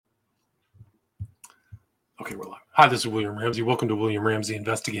Okay, we're live. Hi, this is William Ramsey. Welcome to William Ramsey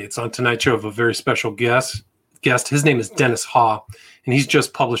Investigates. On tonight's show, I have a very special guest. His name is Dennis Haugh, and he's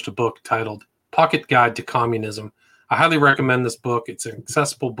just published a book titled Pocket Guide to Communism. I highly recommend this book. It's an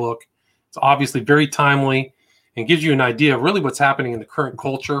accessible book. It's obviously very timely and gives you an idea of really what's happening in the current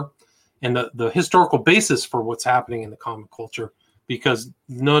culture and the historical basis for what's happening in the common culture, because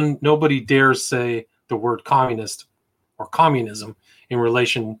nobody dares say the word communist or communism in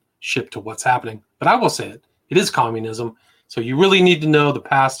relationship to what's happening. But I will say it. It is communism. So you really need to know the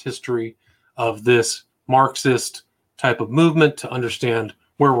past history of this Marxist type of movement to understand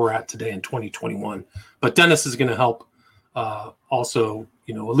where we're at today in 2021. But Dennis is going to help also,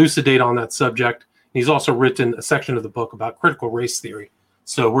 elucidate on that subject. He's also written a section of the book about critical race theory.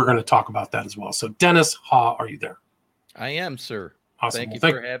 So we're going to talk about that as well. So Dennis Haugh, are you there? I am, sir. Awesome. Thank you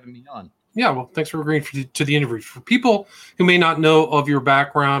for having me on. Yeah, well, thanks for agreeing to the interview. For people who may not know of your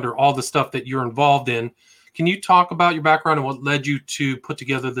background or all the stuff that you're involved in, can you talk about your background and what led you to put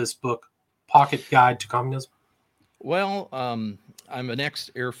together this book, Pocket Guide to Communism? Well, I'm an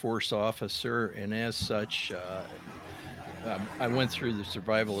ex-Air Force officer, and as such, I went through the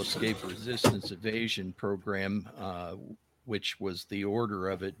Survival, Escape, Resistance, Evasion program, which was the order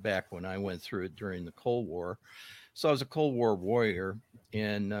of it back when I went through it during the Cold War. So I was a Cold War warrior,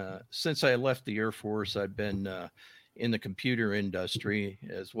 and since I left the Air Force, I've been in the computer industry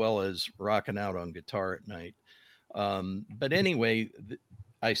as well as rocking out on guitar at night. But anyway,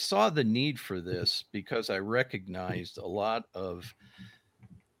 I saw the need for this because I recognized a lot of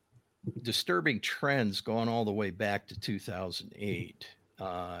disturbing trends going all the way back to 2008.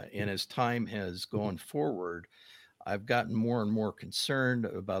 And as time has gone forward, I've gotten more and more concerned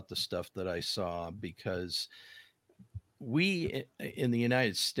about the stuff that I saw, because we in the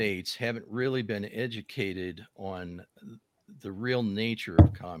United States haven't really been educated on the real nature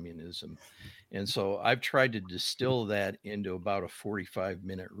of communism. And so I've tried to distill that into about a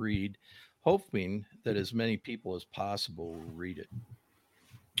 45-minute read, hoping that as many people as possible will read it.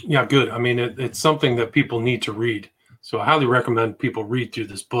 Yeah, good. I mean, it's something that people need to read. So I highly recommend people read through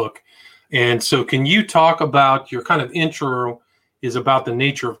this book. And so can you talk about your kind of intro is about the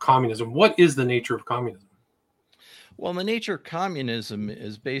nature of communism? What is the nature of communism? Well, the nature of communism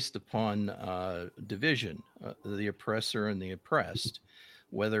is based upon division, the oppressor and the oppressed,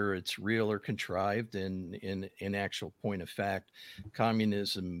 whether it's real or contrived. And in actual point of fact,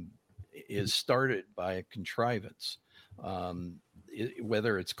 communism is started by a contrivance,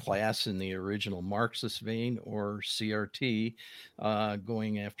 whether it's class in the original Marxist vein or CRT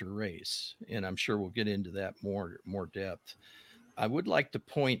going after race. And I'm sure we'll get into that more depth. I would like to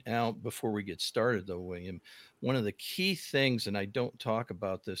point out before we get started, though, William, one of the key things, and I don't talk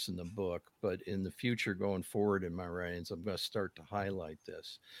about this in the book, but in the future going forward in my writings, I'm going to start to highlight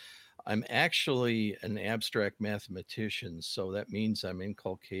this. I'm actually an abstract mathematician, so that means I'm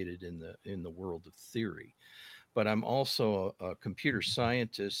inculcated in the world of theory. But I'm also a computer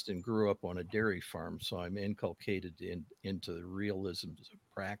scientist and grew up on a dairy farm, so I'm inculcated into the realisms of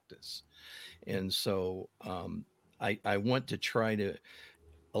practice. And so I want to try to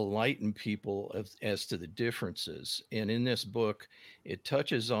enlighten people as to the differences. And in this book, it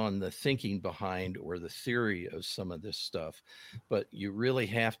touches on the thinking behind or the theory of some of this stuff. But you really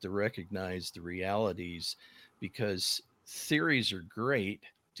have to recognize the realities, because theories are great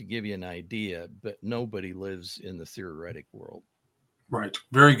to give you an idea, but nobody lives in the theoretic world. Right.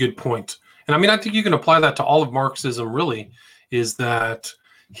 Very good point. And I mean, I think you can apply that to all of Marxism, really, is that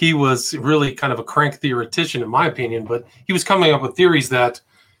he was really kind of a crank theoretician, in my opinion, but he was coming up with theories that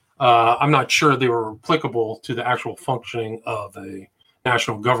I'm not sure they were applicable to the actual functioning of a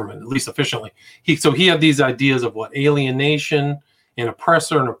national government, at least efficiently. So he had these ideas of what alienation and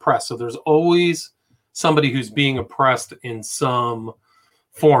oppressor and oppressed. So there's always somebody who's being oppressed in some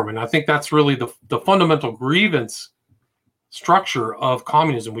form. And I think that's really the fundamental grievance structure of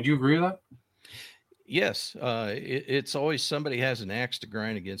communism. Would you agree with that? Yes, it's always somebody has an axe to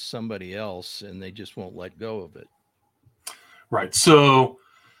grind against somebody else, and they just won't let go of it. Right. So,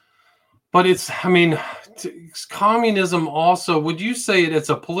 but communism also, would you say it's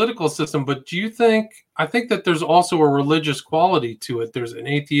a political system, but I think that there's also a religious quality to it. There's an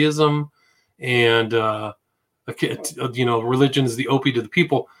atheism and, religion is the opiate of the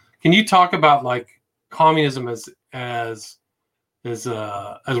people. Can you talk about like communism as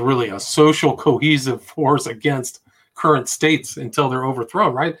really a social cohesive force against current states until they're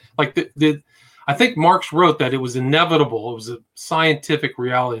overthrown, right? Like I think Marx wrote that it was inevitable. It was a scientific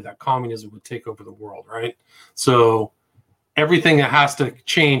reality that communism would take over the world, right? So everything that has to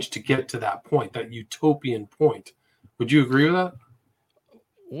change to get to that point, that utopian point. Would you agree with that?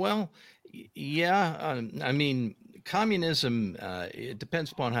 Well, Yeah, I mean, communism, it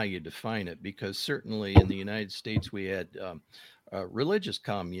depends upon how you define it, because certainly in the United States we had religious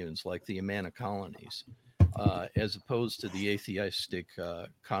communes like the Amana colonies, as opposed to the atheistic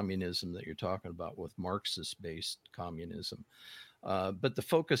communism that you're talking about with Marxist based communism. But the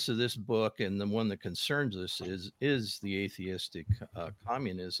focus of this book, and the one that concerns us, is the atheistic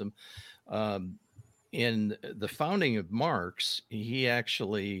communism. Um, in the founding of Marx, he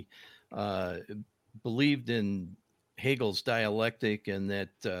actually uh, believed in Hegel's dialectic, and that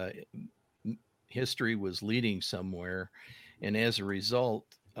history was leading somewhere. And as a result,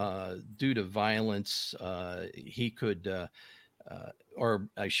 due to violence, he could, or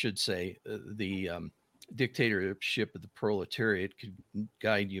I should say, the dictatorship of the proletariat could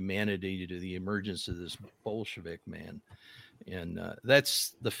guide humanity to the emergence of this Bolshevik man. And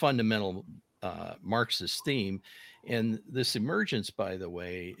that's the fundamental Marxist theme. And this emergence, by the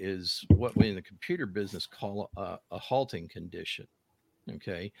way, is what we in the computer business call a halting condition.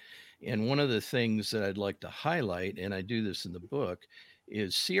 Okay. And one of the things that I'd like to highlight, and I do this in the book,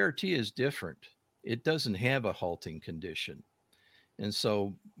 is CRT is different. It doesn't have a halting condition. And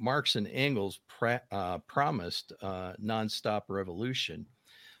so Marx and Engels promised nonstop revolution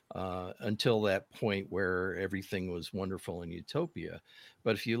until that point where everything was wonderful in utopia.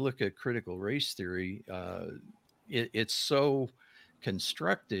 But if you look at critical race theory, it's so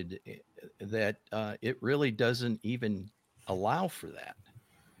constructed that it really doesn't even allow for that.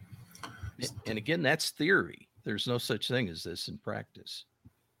 And again, that's theory. There's no such thing as this in practice.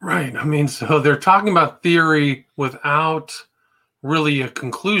 Right. I mean, so they're talking about theory without really a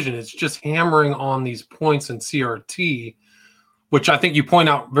conclusion. It's just hammering on these points in CRT, which I think you point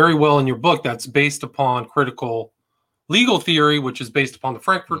out very well in your book. That's based upon critical legal theory, which is based upon the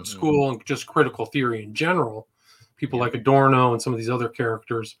Frankfurt School and just critical theory in general. People like Adorno and some of these other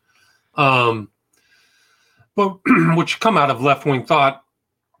characters, but which come out of left-wing thought.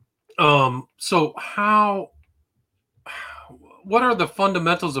 So what are the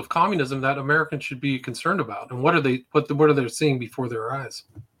fundamentals of communism that Americans should be concerned about, and what are they seeing before their eyes?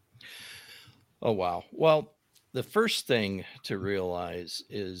 Oh, wow. Well, the first thing to realize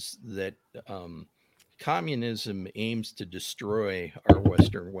is that communism aims to destroy our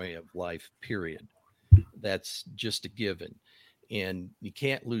Western way of life, period. That's just a given. And you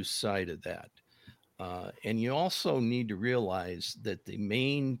can't lose sight of that. And you also need to realize that the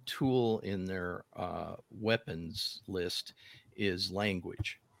main tool in their weapons list is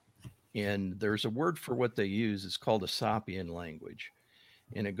language. And there's a word for what they use. It's called a Sapian language.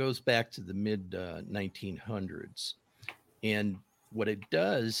 And it goes back to the mid 1900s. And what it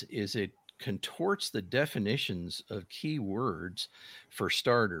does is it contorts the definitions of key words. For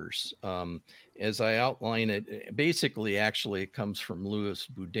starters, as I outline it, basically, actually, it comes from Louis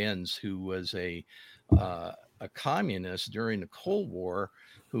Boudin's, who was a communist during the Cold War,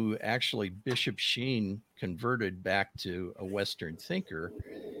 who actually Bishop Sheen converted back to a Western thinker.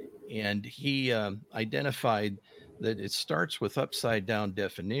 And he identified that it starts with upside down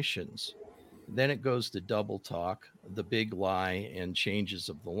definitions. Then it goes to double talk, the big lie, and changes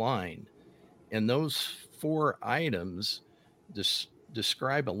of the line. And those four items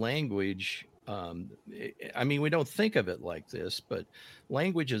describe a language. I mean, we don't think of it like this, but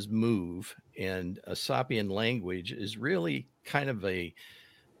languages move, and a Sapian language is really kind of a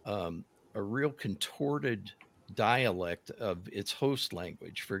real contorted dialect of its host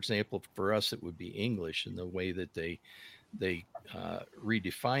language. For example, for us, it would be English in the way that they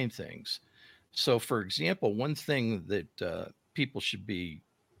redefine things. So, for example, one thing that people should be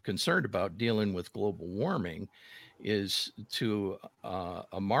concerned about dealing with global warming is, to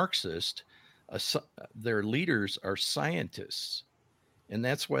a Marxist, their leaders are scientists. And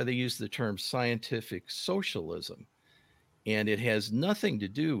that's why they use the term scientific socialism. And it has nothing to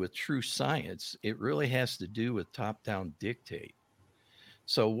do with true science. It really has to do with top-down dictate.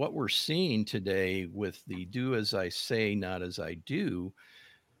 So what we're seeing today with the do as I say, not as I do,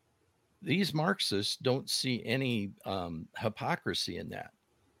 these Marxists don't see any hypocrisy in that.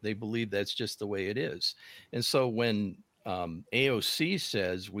 They believe that's just the way it is. And so when AOC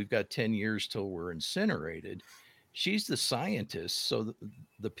says we've got 10 years till we're incinerated, she's the scientist, so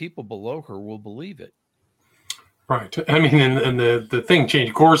the people below her will believe it. Right. I mean, and the thing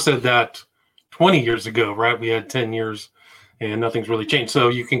changed. Gore said that 20 years ago, right? We had 10 years and nothing's really changed. So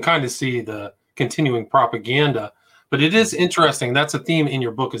you can kind of see the continuing propaganda. But it is interesting. That's a theme in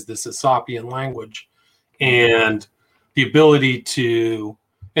your book, is this Aesopian language and the ability to,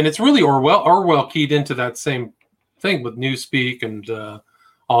 and it's really Orwell keyed into that same thing with Newspeak and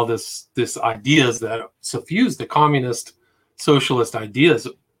all this ideas that suffuse the communist socialist ideas.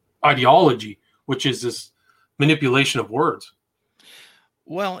 ideology, which is this manipulation of words.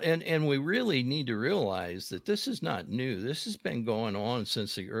 Well, and we really need to realize that this is not new. This has been going on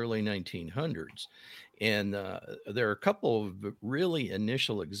since the early 1900s. And there are a couple of really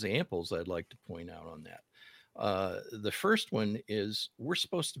initial examples I'd like to point out on that. The first one is we're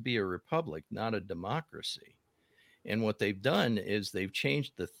supposed to be a republic, not a democracy. And what they've done is they've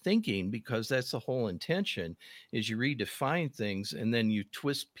changed the thinking, because that's the whole intention, is you redefine things and then you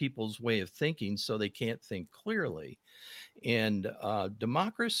twist people's way of thinking so they can't think clearly. And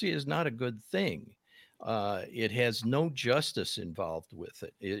democracy is not a good thing. It has no justice involved with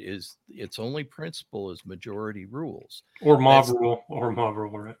it. It is its only principle is majority rules. Or mob rule,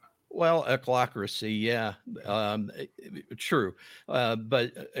 right? Well, eclocracy, yeah, true.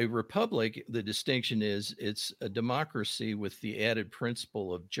 But a republic, the distinction is it's a democracy with the added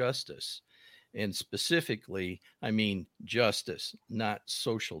principle of justice. And specifically, I mean justice, not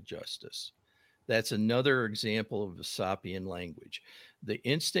social justice. That's another example of Aesopian language. The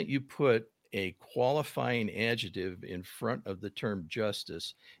instant you put a qualifying adjective in front of the term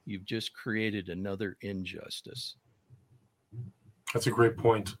justice, you've just created another injustice. That's a great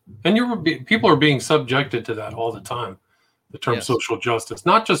point. And people are being subjected to that all the time. The term Yes. social justice,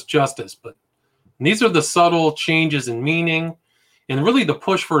 not just justice, but these are the subtle changes in meaning, and really the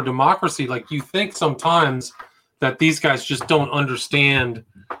push for democracy. Like, you think sometimes that these guys just don't understand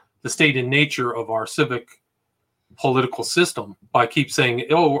the state and nature of our civic political system by keep saying,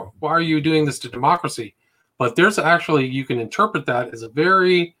 oh, why are you doing this to democracy? But there's actually, you can interpret that as a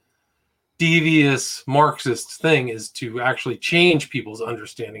very devious Marxist thing, is to actually change people's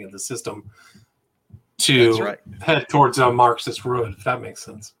understanding of the system to head towards a Marxist road, if that makes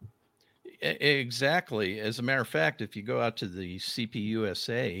sense. Exactly. As a matter of fact, if you go out to the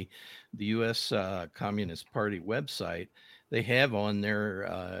CPUSA, the U.S. Communist Party website, they have on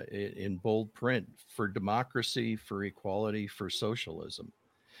there in bold print, for democracy, for equality, for socialism.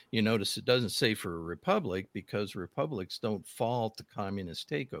 You notice it doesn't say for a republic, because republics don't fall to communist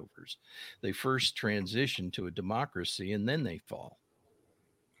takeovers. They first transition to a democracy and then they fall.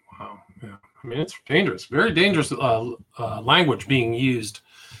 Wow. Yeah. I mean, it's dangerous, very dangerous language being used.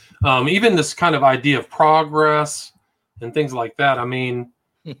 Even this kind of idea of progress and things like that. I mean,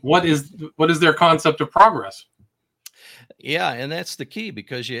 what is their concept of progress? Yeah, and that's the key,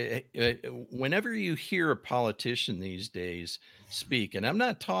 because whenever you hear a politician these days speak, and I'm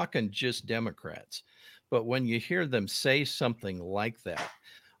not talking just Democrats, but when you hear them say something like that,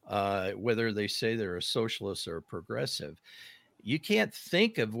 whether they say they're a socialist or a progressive, you can't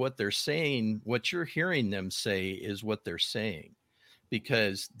think of what they're saying. What you're hearing them say is what they're saying,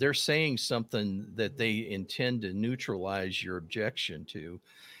 because they're saying something that they intend to neutralize your objection to.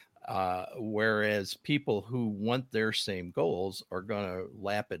 Whereas people who want their same goals are going to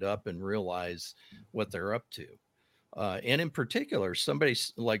lap it up and realize what they're up to. And in particular, somebody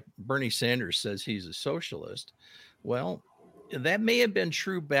like Bernie Sanders says he's a socialist. Well, that may have been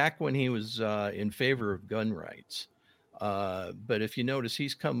true back when he was in favor of gun rights. But if you notice,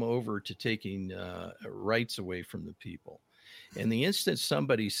 he's come over to taking rights away from the people. And the instant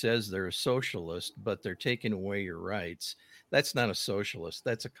somebody says they're a socialist, but they're taking away your rights, that's not a socialist.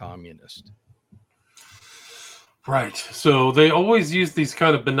 That's a communist. Right. So they always use these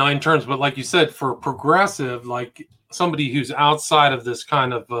kind of benign terms. But like you said, for progressive, like somebody who's outside of this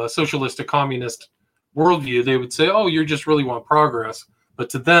kind of socialistic communist worldview, they would say, oh, you just really want progress. But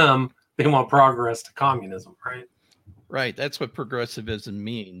to them, they want progress to communism, right? Right. That's what progressivism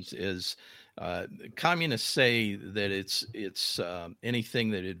means. Is communists say that it's anything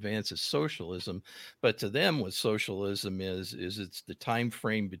that advances socialism, but to them, what socialism is it's the time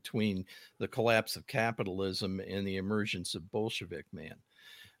frame between the collapse of capitalism and the emergence of Bolshevik man.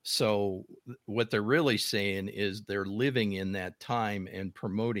 So what they're really saying is they're living in that time and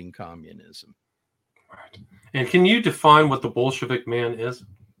promoting communism. Right. And can you define what the Bolshevik man is?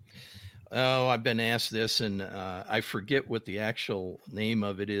 Oh, I've been asked this, and I forget what the actual name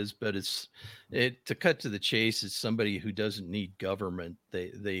of it is, but to cut to the chase, it's somebody who doesn't need government.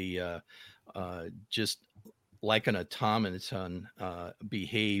 They just like an automaton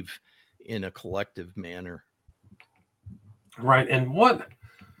behave in a collective manner. Right. And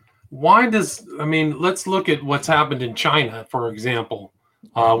let's look at what's happened in China, for example.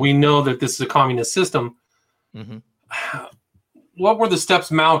 We know that this is a communist system. Mm-hmm. What were the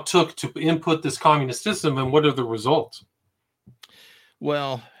steps Mao took to input this communist system, and what are the results?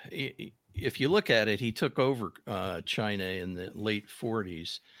 Well, if you look at it, he took over China in the late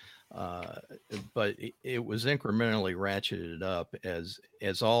 40s, but it was incrementally ratcheted up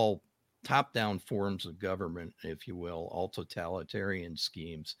as all top-down forms of government, if you will, all totalitarian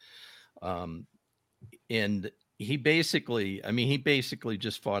schemes. And he basically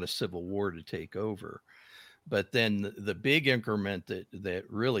just fought a civil war to take over. But then the big increment that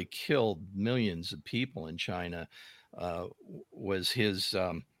really killed millions of people in China was his.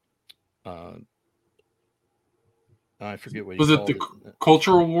 I forget what he Was it called the it.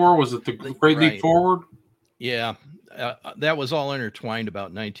 Cultural War? Was it the Great Leap Right. Forward? Yeah, that was all intertwined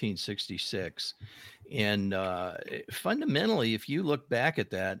about 1966. And fundamentally, if you look back at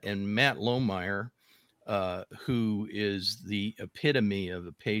that, and Matt Lohmeyer, who is the epitome of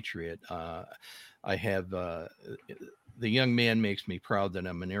a patriot, I have the young man makes me proud that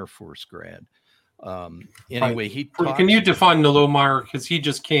I'm an Air Force grad. Anyway, he talks. Can you define Lohmeyer, because he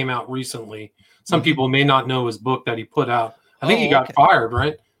just came out recently? Some people may not know his book that he put out. I think he got fired,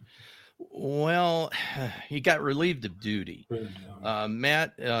 right? Well, he got relieved of duty.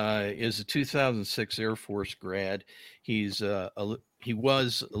 Matt is a 2006 Air Force grad. He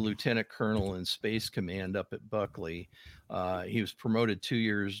was a lieutenant colonel in Space Command up at Buckley. He was promoted 2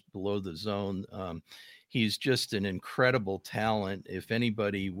 years below the zone. He's just an incredible talent. If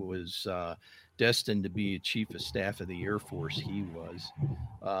anybody was destined to be chief of staff of the Air Force, he was.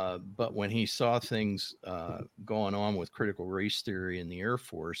 But when he saw things going on with critical race theory in the Air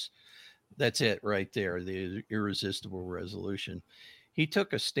Force, that's it right there, the irresistible resolution. He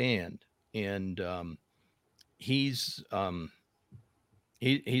took a stand, and he's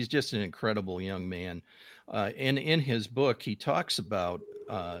just an incredible young man. And in his book, he talks about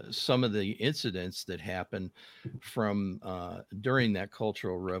some of the incidents that happened from during that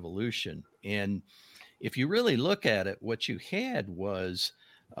Cultural Revolution. And if you really look at it, what you had was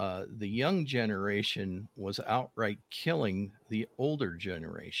the young generation was outright killing the older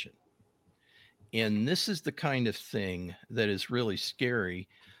generation. And this is the kind of thing that is really scary.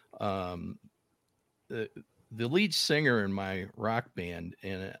 The lead singer in my rock band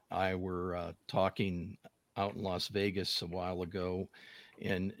and I were talking out in Las Vegas a while ago,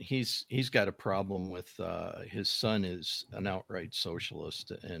 and he's got a problem with his son is an outright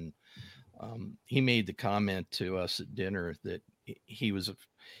socialist, and he made the comment to us at dinner that he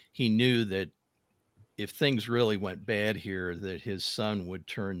knew that if things really went bad here, that his son would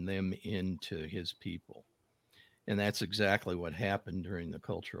turn them into his people. And that's exactly what happened during the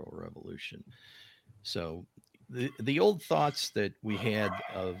Cultural Revolution. So the old thoughts that we had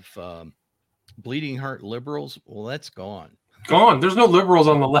of bleeding heart liberals, well, that's gone. Gone. There's no liberals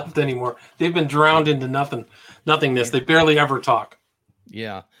on the left anymore. They've been drowned into nothingness. They barely ever talk.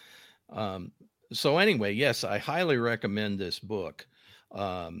 Yeah. So anyway, yes, I highly recommend this book.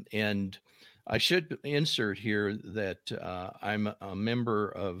 And I should insert here that I'm a member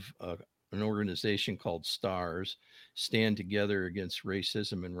of an organization called STARS, Stand Together Against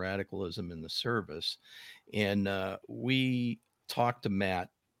Racism and Radicalism in the Service. And we talk to Matt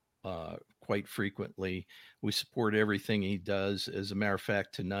quite frequently. We support everything he does. As a matter of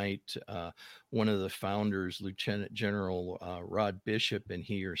fact, tonight, one of the founders, Lieutenant General Rod Bishop, and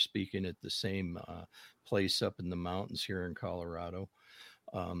he are speaking at the same place up in the mountains here in Colorado.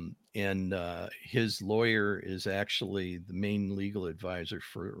 And his lawyer is actually the main legal advisor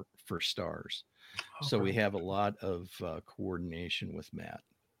for STARS. Okay. So we have a lot of coordination with Matt.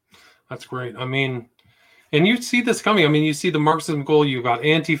 That's great. I mean, and you see this coming. I mean, you see the Marxism goal. You've got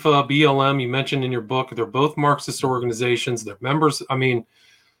Antifa, BLM. You mentioned in your book, they're both Marxist organizations. They're members. I mean,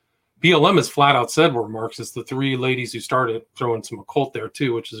 BLM has flat out said we're Marxists. The three ladies who started throwing some occult there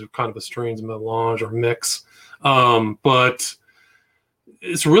too, which is kind of a strange melange or mix. But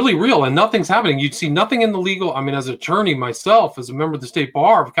it's really real, and nothing's happening. You'd see nothing in the legal. I mean, as an attorney myself, as a member of the state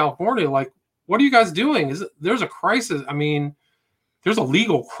bar of California, like, what are you guys doing? There's a crisis. I mean, there's a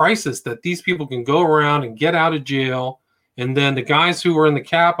legal crisis that these people can go around and get out of jail, and then the guys who are in the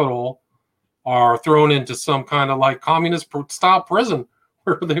Capitol are thrown into some kind of like communist-style prison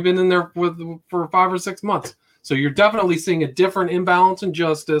where they've been in there for 5 or 6 months. So you're definitely seeing a different imbalance in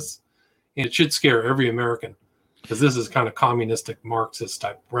justice, and it should scare every American, because this is kind of communistic, Marxist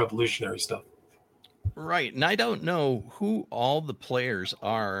type revolutionary stuff. Right. And I don't know who all the players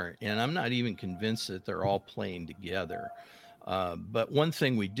are, and I'm not even convinced that they're all playing together. But one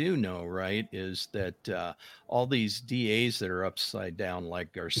thing we do know, right, is that all these DAs that are upside down,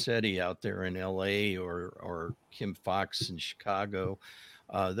 like Garcetti out there in LA or Kim Foxx in Chicago,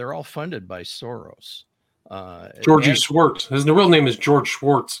 they're all funded by Soros. Georgie Schwartz. His real name is George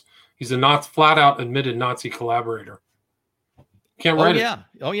Schwartz. He's a flat out admitted Nazi collaborator. Can't write it.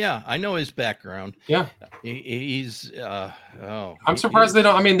 Oh yeah. I know his background. Yeah. He's I'm surprised they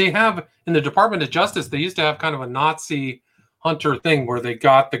don't. I mean, they have in the Department of Justice, they used to have kind of a Nazi Hunter thing where they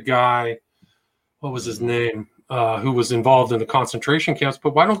got the guy, what was his name, who was involved in the concentration camps.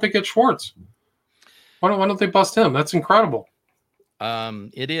 But why don't they get Schwartz? Why don't they bust him? That's incredible.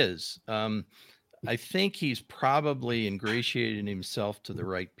 It is. I think he's probably ingratiated himself to the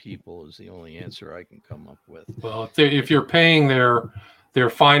right people is the only answer I can come up with. Well, if you're paying their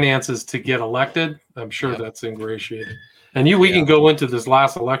finances to get elected, I'm sure that's ingratiated. And we can go into this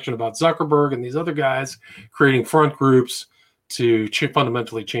last election about Zuckerberg and these other guys creating front groups to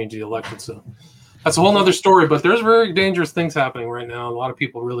fundamentally change the election. So that's a whole other story. But there's very dangerous things happening right now. A lot of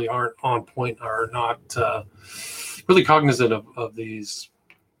people really aren't on point, are not really cognizant of these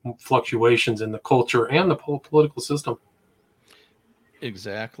fluctuations in the culture and the political system.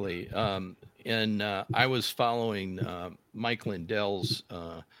 Exactly. And I was following Mike Lindell's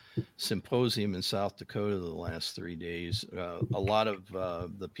symposium in South Dakota the last 3 days. A lot of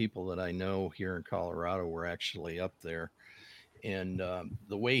the people that I know here in Colorado were actually up there. And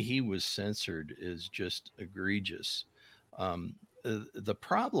the way he was censored is just egregious. The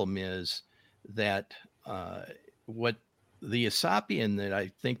problem is that what the Aesopian that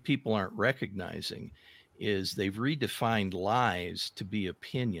I think people aren't recognizing is they've redefined lies to be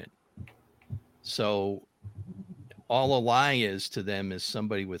opinion. So all a lie is to them is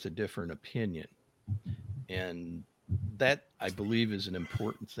somebody with a different opinion. And that, I believe, is an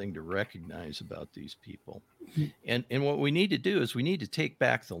important thing to recognize about these people. And what we need to do is we need to take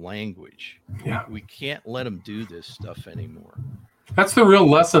back the language. Yeah. We can't let them do this stuff anymore. That's the real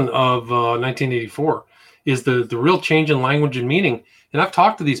lesson of 1984 is the real change in language and meaning. And I've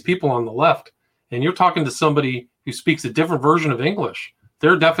talked to these people on the left, and you're talking to somebody who speaks a different version of English.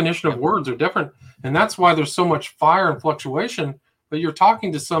 Their definition of words are different. And that's why there's so much fire and fluctuation. But you're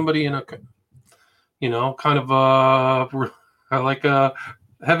talking to somebody in a, kind of like a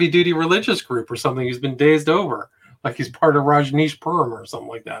heavy duty religious group or something who's been dazed over, like he's part of Rajneesh Purim or something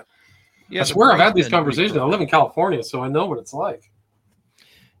like that. Yeah, I swear I've had these conversations. I live in California, so I know what it's like.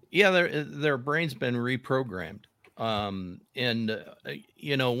 Yeah, their brain's been reprogrammed. One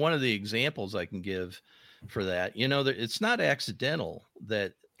of the examples I can give for that, it's not accidental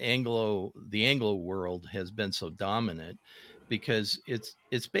that the Anglo world has been so dominant, because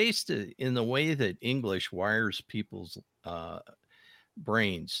it's based in the way that English wires people's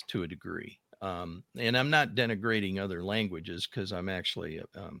brains to a degree. And I'm not denigrating other languages because I'm actually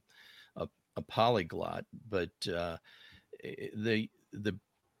a polyglot, but the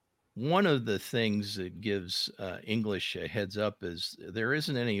one of the things that gives English a heads up is there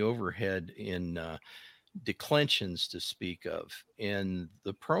isn't any overhead in declensions to speak of, and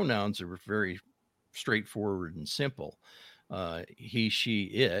the pronouns are very straightforward and simple. He, she,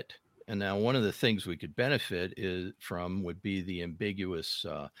 it. And now one of the things we could benefit from would be the ambiguous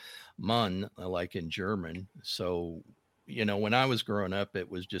Mann, like in German. So, when I was growing up, it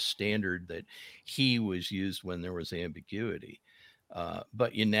was just standard that he was used when there was ambiguity.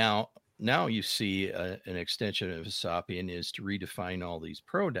 But now you see an extension of Aesopian is to redefine all these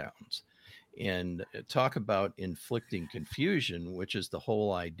pronouns and talk about inflicting confusion, which is the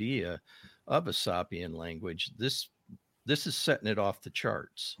whole idea of Aesopian language. This is setting it off the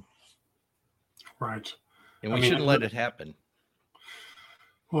charts. Right. And we shouldn't let it happen.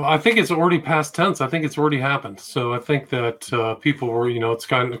 Well, I think it's already past tense. I think it's already happened. So I think that people were, it's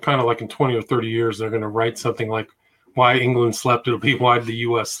kind of like in 20 or 30 years, they're going to write something like why England slept. It'll be why the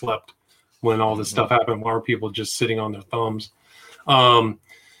U.S. slept when all this stuff happened. Why are people just sitting on their thumbs? How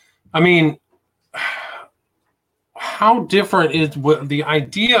different is the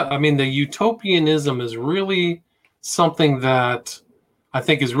idea? The utopianism is really something that I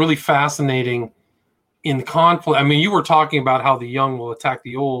think is really fascinating in conflict. You were talking about how the young will attack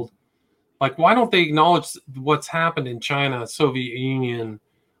the old. Like, why don't they acknowledge what's happened in China, Soviet Union,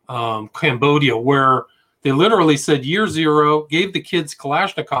 Cambodia, where they literally said year zero, gave the kids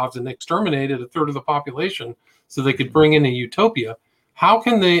Kalashnikovs and exterminated a third of the population so they could bring in a utopia? How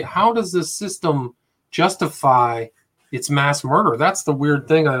does this system justify its mass murder? That's the weird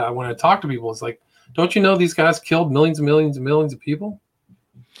thing when I talk to people. It's like, don't you know these guys killed millions and millions and millions of people?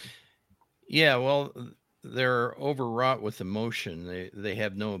 Yeah, well, they're overwrought with emotion. They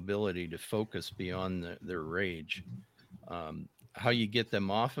have no ability to focus beyond their rage. How you get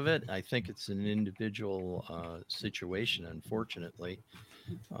them off of it, I think it's an individual situation, unfortunately.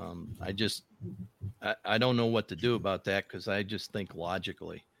 I don't know what to do about that because I just think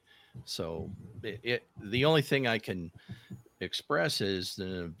logically. So the only thing I can express is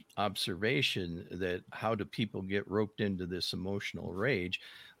an observation that how do people get roped into this emotional rage?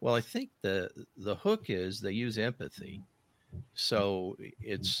 Well, I think the hook is they use empathy. So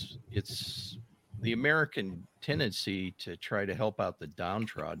it's the American tendency to try to help out the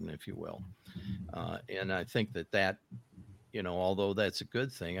downtrodden, if you will. And I think that, although that's a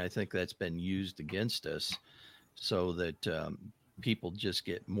good thing, I think that's been used against us so that people just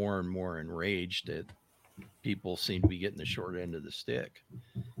get more and more enraged that people seem to be getting the short end of the stick.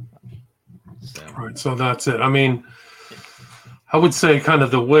 Right. So that's it. I mean, I would say kind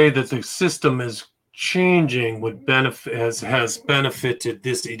of the way that the system is changing would benefit has benefited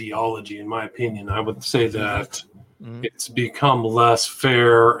this ideology, in my opinion. I would say that it's become less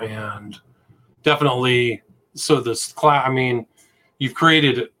fair and definitely so this class. I mean, you've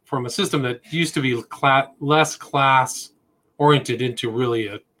created from a system that used to be less class oriented into really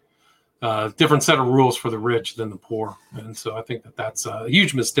a different set of rules for the rich than the poor. And so I think that that's a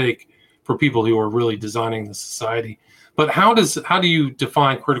huge mistake for people who are really designing the society. But how do you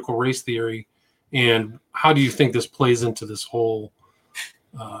define critical race theory, and how do you think this plays into this whole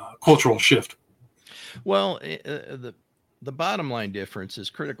cultural shift? Well, the bottom line difference is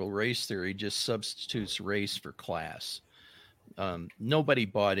critical race theory just substitutes race for class. Nobody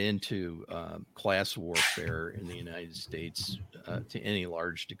bought into class warfare in the United States to any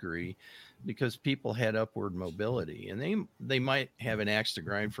large degree because people had upward mobility, and they might have an axe to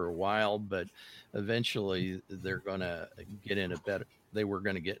grind for a while, but eventually they're going to get in they were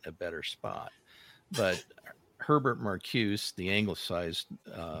going to get in a better spot. But Herbert Marcuse, the anglicized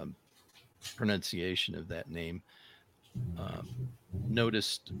pronunciation of that name,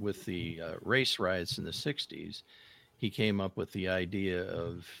 noticed with the race riots in the 60s, he came up with the idea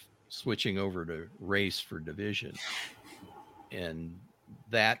of switching over to race for division. And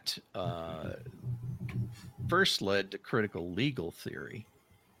that first led to critical legal theory.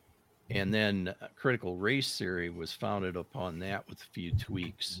 And then critical race theory was founded upon that with a few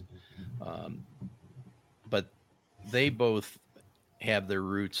tweaks. But they both have their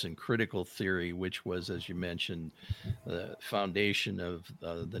roots in critical theory, which was, as you mentioned, the foundation of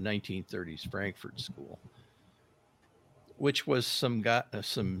the 1930s Frankfurt School, which was some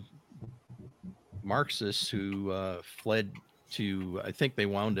Marxists who fled to, I think they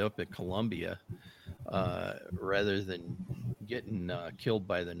wound up at Columbia rather than getting killed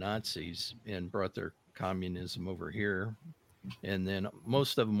by the Nazis, and brought their communism over here. And then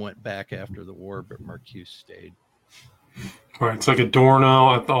most of them went back after the war, but Marcuse stayed. Right. It's like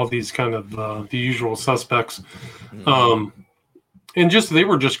Adorno, all these kind of the usual suspects. And they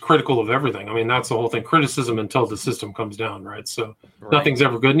were just critical of everything. I mean, that's the whole thing. Criticism until the system comes down, right? So nothing's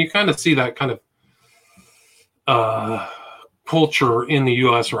ever good. And you kind of see that kind of culture in the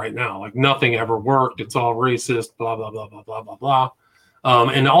U.S. right now. Like nothing ever worked. It's all racist, blah, blah, blah, blah, blah, blah, blah.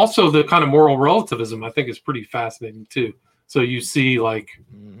 And also the kind of moral relativism, I think, is pretty fascinating, too. So you see,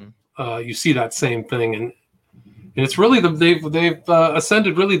 you see that same thing. And it's really, they've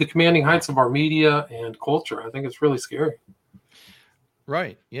ascended really the commanding heights of our media and culture. I think it's really scary.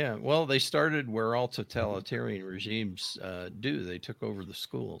 Right. Yeah. Well, they started where all totalitarian regimes do. They took over the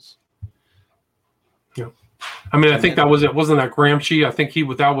schools. Yeah. I mean, I think wasn't that Gramsci? I think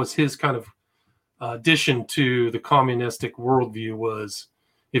that was his kind of addition to the communistic worldview was,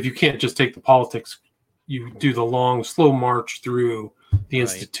 if you can't just take the politics, you do the long, slow march through the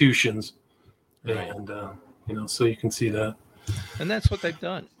institutions. Right. And, so you can see that. And that's what they've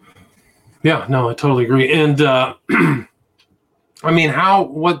done. Yeah, no, I totally agree. And, I mean, how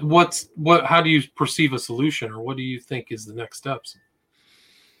do you perceive a solution, or what do you think is the next steps?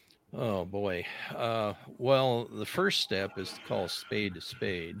 Oh boy. Well, the first step is to call a spade a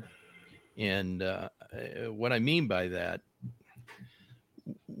spade. And what I mean by that,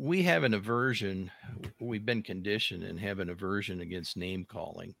 we have an aversion. We've been conditioned and have an aversion against name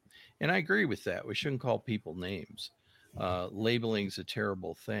calling. And I agree with that. We shouldn't call people names. Labeling is a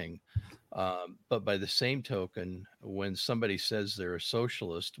terrible thing. But by the same token, when somebody says they're a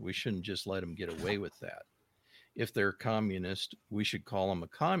socialist, we shouldn't just let them get away with that. If they're a communist, we should call them a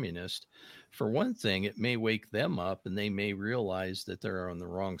communist. For one thing, it may wake them up and they may realize that they're on the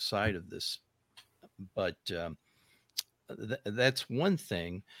wrong side of this. But that's one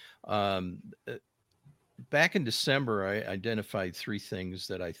thing. Back in December, I identified 3 things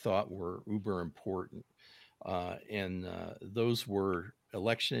that I thought were uber important. And those were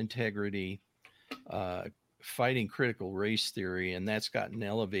election integrity, fighting critical race theory, and that's gotten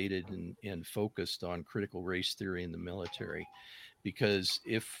elevated and focused on critical race theory in the military. Because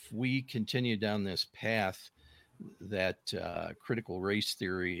if we continue down this path, that critical race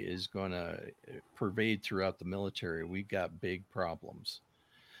theory is going to pervade throughout the military, we've got big problems.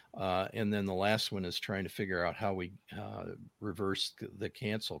 And then the last one is trying to figure out how we reverse the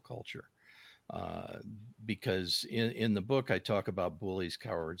cancel culture. Because in the book I talk about bullies,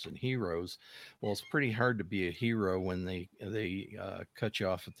 cowards, and heroes. Well, it's pretty hard to be a hero when they cut you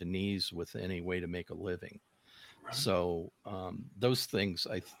off at the knees with any way to make a living. So those things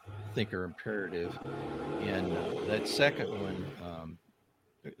think are imperative. And that second one,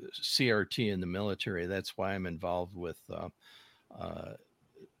 CRT in the military, that's why I'm involved with uh,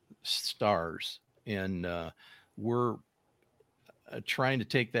 STARS. And we're trying to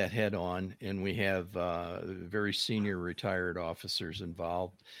take that head on. And we have very senior retired officers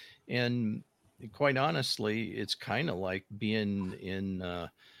involved. And quite honestly, it's kind of like being in a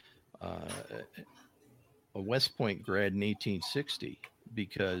West Point grad in 1860,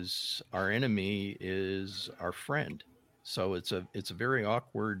 because our enemy is our friend. So it's a very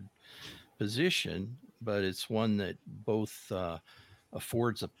awkward position, but it's one that both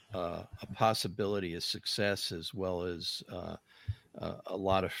affords a possibility of success as well as a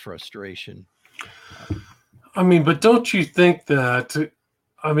lot of frustration. I mean, but don't you think that?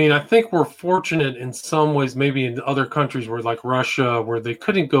 I mean, I think we're fortunate in some ways, maybe in other countries where, like Russia, where they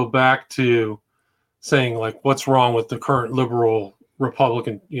couldn't go back to saying like what's wrong with the current liberal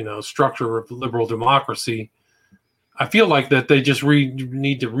Republican, structure of liberal democracy. I feel like that they just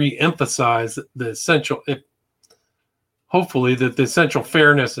need to re-emphasize the essential, hopefully, that the essential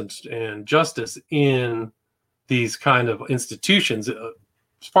fairness and justice in these kind of institutions,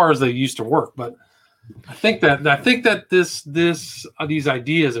 as far as they used to work. But I think that these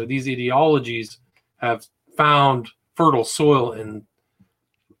ideas or these ideologies have found fertile soil and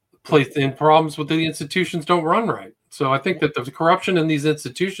placed in problems with the institutions don't run right. So I think that the corruption in these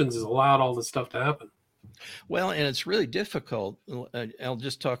institutions has allowed all this stuff to happen. Well, and it's really difficult. I'll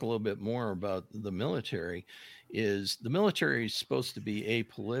just talk a little bit more about the military. Is the military is supposed to be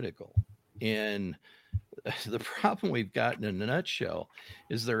apolitical, and the problem we've gotten in a nutshell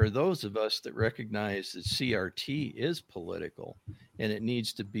is there are those of us that recognize that CRT is political and it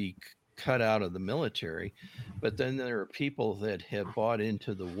needs to be cut out of the military. But then there are people that have bought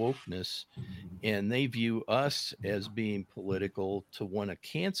into the wokeness and they view us as being political to want to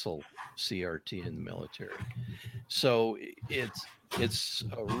cancel CRT in the military. So it's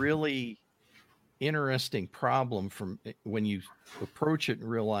a really interesting problem from when you approach it and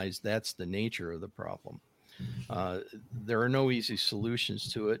realize that's the nature of the problem. There are no easy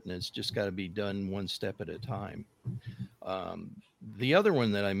solutions to it, and it's just got to be done one step at a time. The other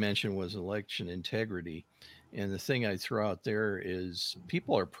one that I mentioned was election integrity. And the thing I throw out there is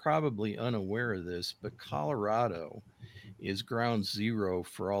people are probably unaware of this, but Colorado is ground zero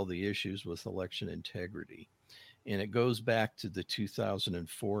for all the issues with election integrity. And it goes back to the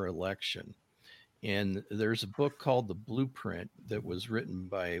 2004 election. And there's a book called The Blueprint that was written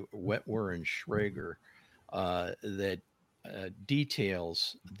by Wetwer and Schrager that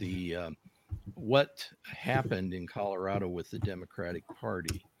details the what happened in Colorado with the Democratic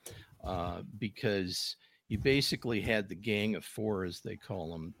Party, because you basically had the Gang of Four, as they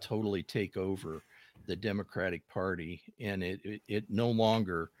call them, totally take over the Democratic Party, and it no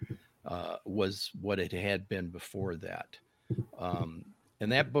longer was what it had been before that.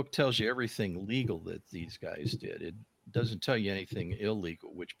 And that book tells you everything legal that these guys did. It doesn't tell you anything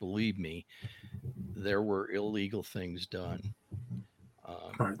illegal, which, believe me, there were illegal things done.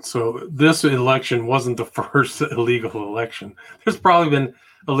 All right. So this election wasn't the first illegal election. There's probably been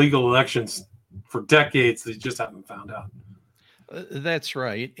illegal elections for decades that you just haven't found out. That's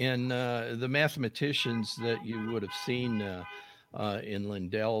right. And the mathematicians that you would have seen in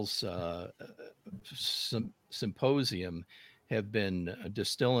Lindell's symposium have been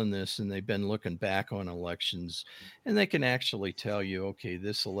distilling this, and they've been looking back on elections, and they can actually tell you, okay,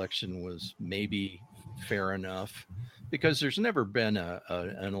 this election was maybe fair enough, because there's never been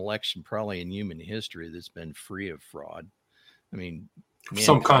an election probably in human history that's been free of fraud. I mean,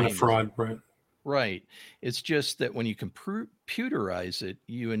 some kind of fraud, right? Right. It's just that when you computerize it,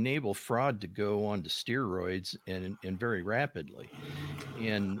 you enable fraud to go on to steroids and very rapidly.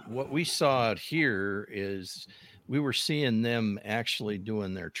 And what we saw out here is we were seeing them actually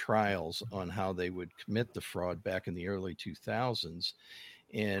doing their trials on how they would commit the fraud back in the early 2000s.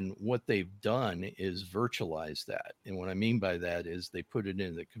 And what they've done is virtualize that. And what I mean by that is they put it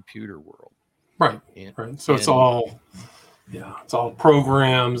in the computer world. Right. Right. So it's all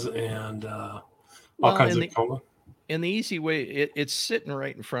programs and all kinds of code. And the easy way, it's sitting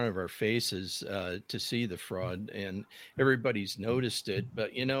right in front of our faces to see the fraud, and everybody's noticed it.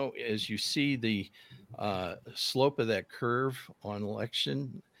 But, as you see the slope of that curve on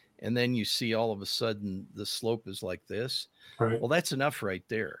election, and then you see all of a sudden the slope is like this. Right. Well, that's enough right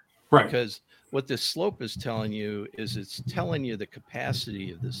there. Right. Because what this slope is telling you is it's telling you the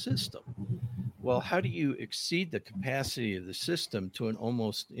capacity of the system. Well, how do you exceed the capacity of the system to an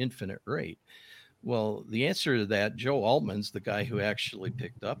almost infinite rate? Well, the answer to that, Joe Altman's the guy who actually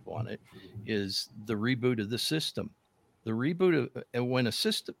picked up on it, is the reboot of the system. The reboot of and when a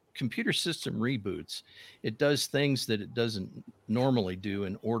computer system reboots, it does things that it doesn't normally do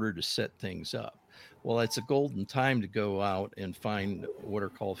in order to set things up. Well, it's a golden time to go out and find what are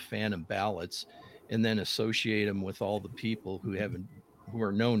called phantom ballots, and then associate them with all the people who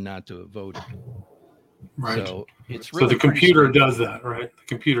are known not to have voted. Right. So it's So really the computer does that, right? The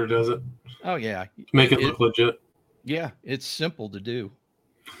computer does it. Oh yeah, To make it look legit. Yeah, it's simple to do.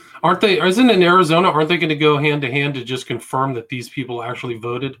 Isn't it in Arizona, aren't they going to go hand to hand to just confirm that these people actually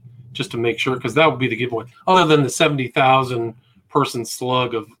voted, just to make sure? Because that would be the giveaway. Other than the 70,000 person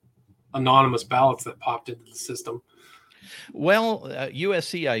slug of anonymous ballots that popped into the system. Well,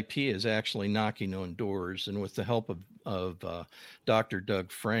 USCIP is actually knocking on doors, and with the help of Dr.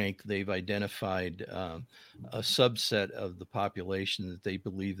 Doug Frank, they've identified a subset of the population that they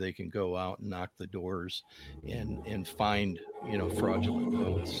believe they can go out and knock the doors and find, fraudulent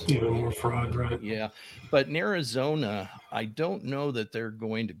votes. Even more fraud, right? Yeah, but in Arizona, I don't know that they're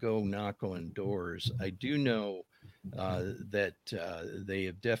going to go knock on doors. I do know that they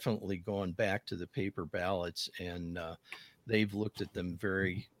have definitely gone back to the paper ballots, and they've looked at them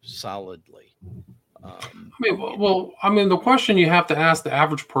very solidly. The question you have to ask the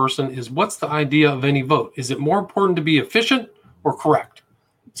average person is, what's the idea of any vote? Is it more important to be efficient or correct?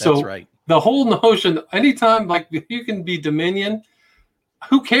 That's right. The whole notion, anytime, like, you can be Dominion,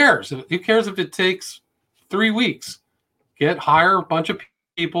 who cares? Who cares if it takes 3 weeks? Hire a bunch of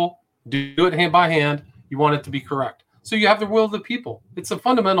people, do it hand by hand. You want it to be correct. So you have the will of the people. It's a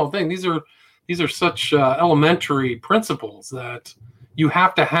fundamental thing. These are such elementary principles that you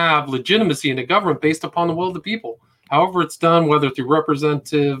have to have legitimacy in the government based upon the will of the people. However it's done, whether through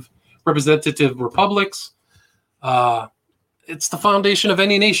representative republics, it's the foundation of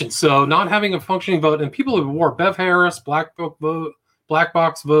any nation. So not having a functioning vote, and people who wore Bev Harris, black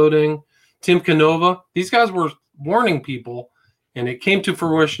box voting, Tim Canova, these guys were warning people, and it came to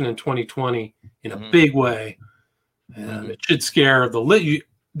fruition in 2020 in a big way. And it should scare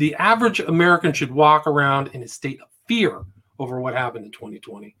the average American should walk around in a state of fear over what happened in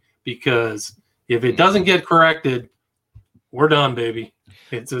 2020, because if it doesn't get corrected, we're done, baby.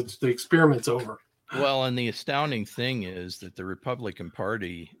 It's the experiment's over. Well, and the astounding thing is that the Republican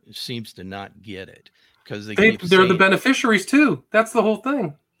Party seems to not get it, because they're the beneficiaries too. That's the whole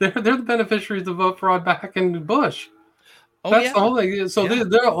thing. They're the beneficiaries of vote fraud back in Bush. That's the whole thing. So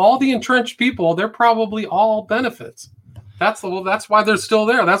they're all the entrenched people. They're probably all benefits. That's why they're still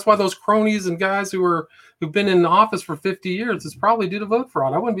there. That's why those cronies and guys who've been in office for 50 years, it's probably due to vote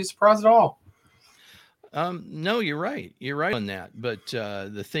fraud. I wouldn't be surprised at all. No, you're right. You're right on that. But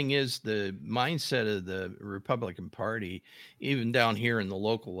the thing is, the mindset of the Republican Party, even down here in the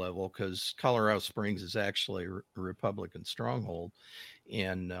local level, because Colorado Springs is actually a Republican stronghold,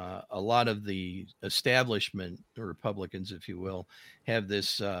 and a lot of the establishment Republicans, if you will, have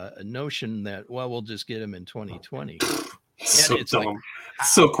this notion that, well, we'll just get them in 2020. So it's dumb.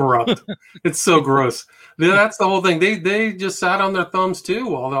 It's so corrupt. It's so gross. That's the whole thing. They just sat on their thumbs too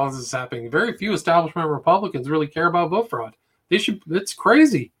while all this is happening. Very few establishment Republicans really care about vote fraud. It's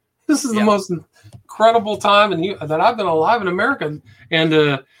crazy. This is the most incredible time that I've been alive in America, and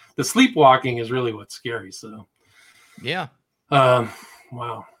the sleepwalking is really what's scary. So, yeah.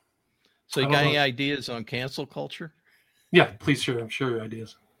 Wow. So you got any ideas on cancel culture? Yeah, please share your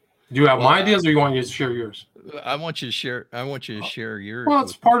ideas. Do you have my ideas, or you want you to share yours? I want you to share yours. Well,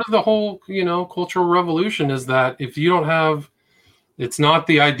 it's part of the whole, cultural revolution, is that if you don't have, it's not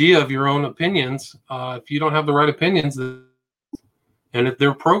the idea of your own opinions. If you don't have the right opinions, and if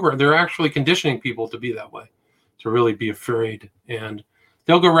they're actually conditioning people to be that way, to really be afraid, and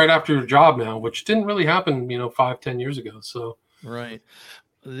they'll go right after your job now, which didn't really happen, 5-10 years ago. So, right.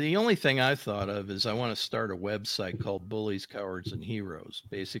 The only thing I thought of is I want to start a website called Bullies, Cowards, and Heroes,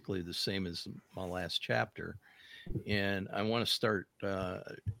 basically the same as my last chapter. And I want to start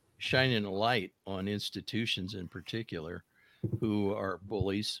shining a light on institutions in particular who are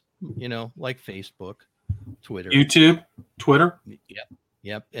bullies, like Facebook, Twitter. YouTube, Twitter.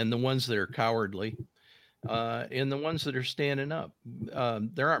 Yep. And the ones that are cowardly, and the ones that are standing up.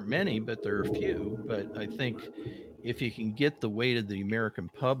 There aren't many, but there are a few. But I think if you can get the weight of the American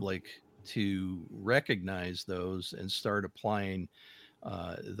public to recognize those and start applying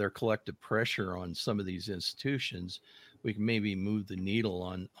their collective pressure on some of these institutions, we can maybe move the needle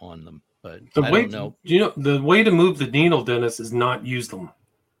on them. But I don't know. The way to move the needle, Dennis, is not use them.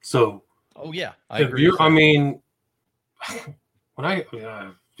 So, I agree. When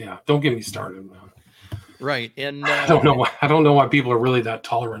Yeah, don't get me started, man. Right. And I don't know why people are really that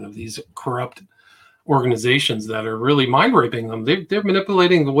tolerant of these corrupt organizations that are really mind raping them. They're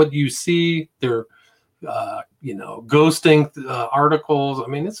manipulating what you see. They're ghosting articles. I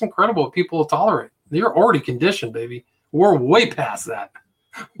mean, it's incredible what people tolerate. They're already conditioned, baby. We're way past that.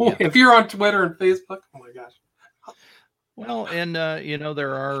 Yeah. If you're on Twitter and Facebook, oh my gosh. Well, and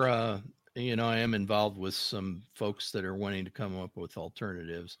there are I am involved with some folks that are wanting to come up with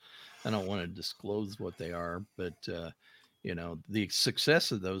alternatives. I don't want to disclose what they are, but the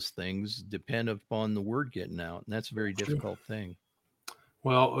success of those things depend upon the word getting out, and that's a very difficult thing.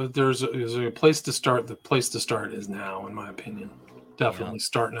 Well, there's a place to start. The place to start is now, in my opinion. Definitely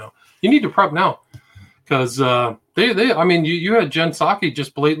start now. You need to prep now, because you had Jen Psaki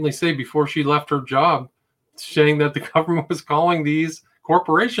just blatantly say before she left her job, saying that the government was calling these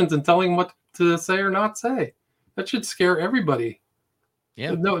corporations and telling them what to say or not say. That should scare everybody.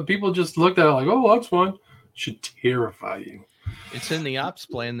 Yeah. No, people just looked at it like, oh, that's fine. It should terrify you. It's in the ops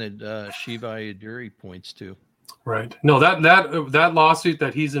plan that Shiva Ayyadurai points to. Right. No, that lawsuit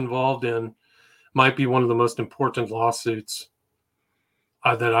that he's involved in might be one of the most important lawsuits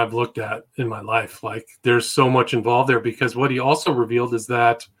that I've looked at in my life. Like, there's so much involved there, because what he also revealed is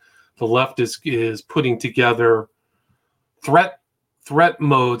that the left is putting together threat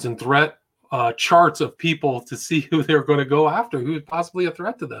modes and threat charts of people to see who they're going to go after, who's possibly a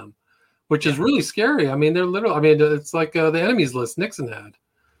threat to them, which is really scary. I mean, it's like the enemies list Nixon had.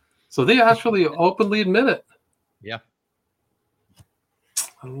 So they actually openly admit it. Yeah.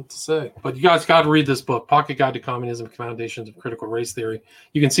 I don't know what to say. But you guys got to read this book, Pocket Guide to Communism, Foundations of Critical Race Theory.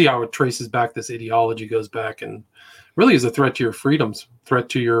 You can see how it traces back, this ideology goes back, and really is a threat to your freedoms, threat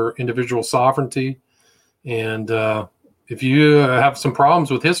to your individual sovereignty. And if you have some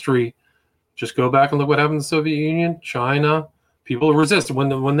problems with history, just go back and look what happened in the Soviet Union, China. People resist.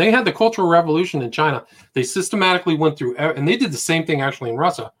 When they had the Cultural Revolution in China, they systematically went through, and they did the same thing actually in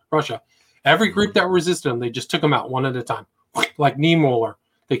Russia. Every group that resisted them, they just took them out one at a time. Like Niemöller.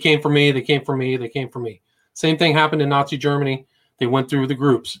 They came for me, they came for me, they came for me. Same thing happened in Nazi Germany. They went through the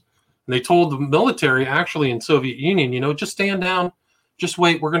groups. And they told the military, actually in Soviet Union, just stand down. Just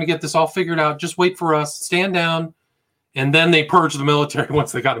wait. We're going to get this all figured out. Just wait for us. Stand down. And then they purged the military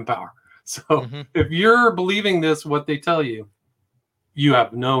once they got in power. So if you're believing this, what they tell you, you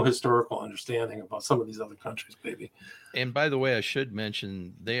have no historical understanding about some of these other countries, baby. And by the way, I should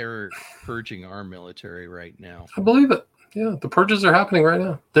mention they're purging our military right now. I believe it. Yeah, the purges are happening right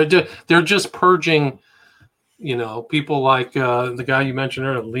now. They're just purging, people like the guy you mentioned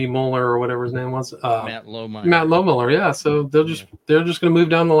earlier, Lee Mueller or whatever his name was. Matt Lohmeyer. Matt Lohmeyer, yeah. So they're just going to move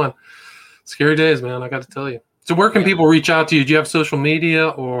down the line. Scary days, man. I got to tell you. So where can people reach out to you? Do you have social media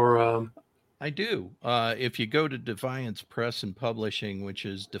or? I do. If you go to Defiance Press and Publishing, which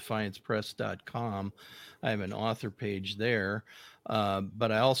is defiancepress.com, I have an author page there.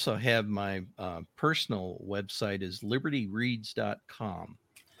 But I also have my personal website is libertyreads.com.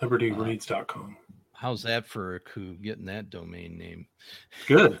 Libertyreads.com. How's that for a coup, getting that domain name?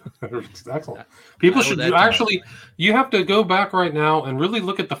 Good. Excellent. People should you have to go back right now and really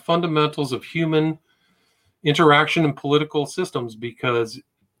look at the fundamentals of human interaction and political systems, because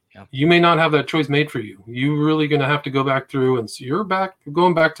you may not have that choice made for you. You're really going to have to go back through, and so you're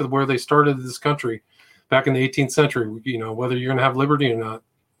going back to where they started this country back in the 18th century. Whether you're going to have liberty or not,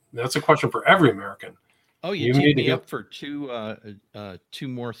 that's a question for every American. Oh, you teed me up for two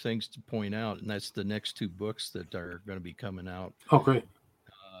more things to point out, and that's the next two books that are going to be coming out. Oh, great.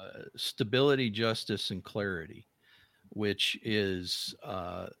 Stability, Justice, and Clarity, which is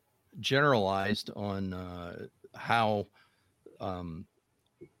generalized on how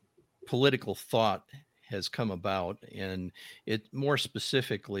political thought has come about, and it more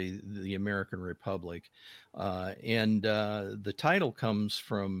specifically the American Republic. And the title comes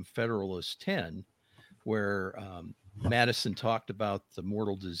from Federalist 10, where Madison talked about the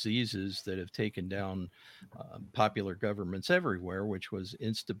mortal diseases that have taken down popular governments everywhere, which was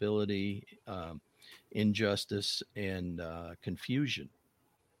instability, injustice, and confusion,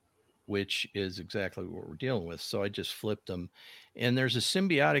 which is exactly what we're dealing with. So I just flipped them. And there's a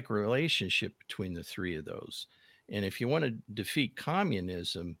symbiotic relationship between the three of those. And if you want to defeat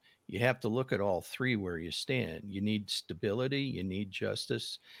communism, you have to look at all three where you stand. You need stability, you need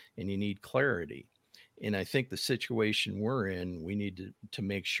justice, and you need clarity. And I think the situation we're in, we need to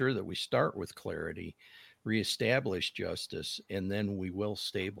make sure that we start with clarity, reestablish justice, and then we will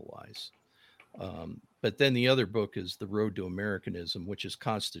stabilize. But then the other book is The Road to Americanism, which is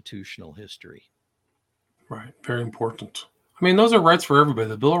constitutional history. Right. Very important. I mean, those are rights for everybody.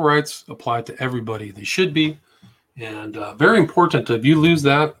 The Bill of Rights apply to everybody. They should be. And very important. If you lose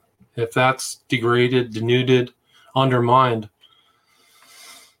that, if that's degraded, denuded, undermined,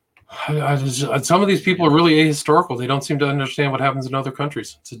 some of these people are really ahistorical. They don't seem to understand what happens in other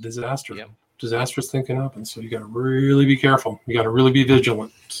countries. It's a disaster. Yep. Disastrous thinking happens. So you got to really be careful. You got to really be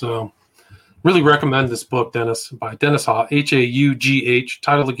vigilant. So really recommend this book, Dennis, by Dennis Haugh, Haugh,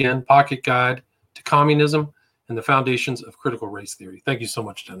 titled again, Pocket Guide to Communism and the Foundations of Critical Race Theory. Thank you so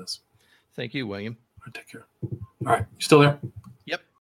much, Dennis. Thank you, William. All right, take care. All right, you still there? Yep.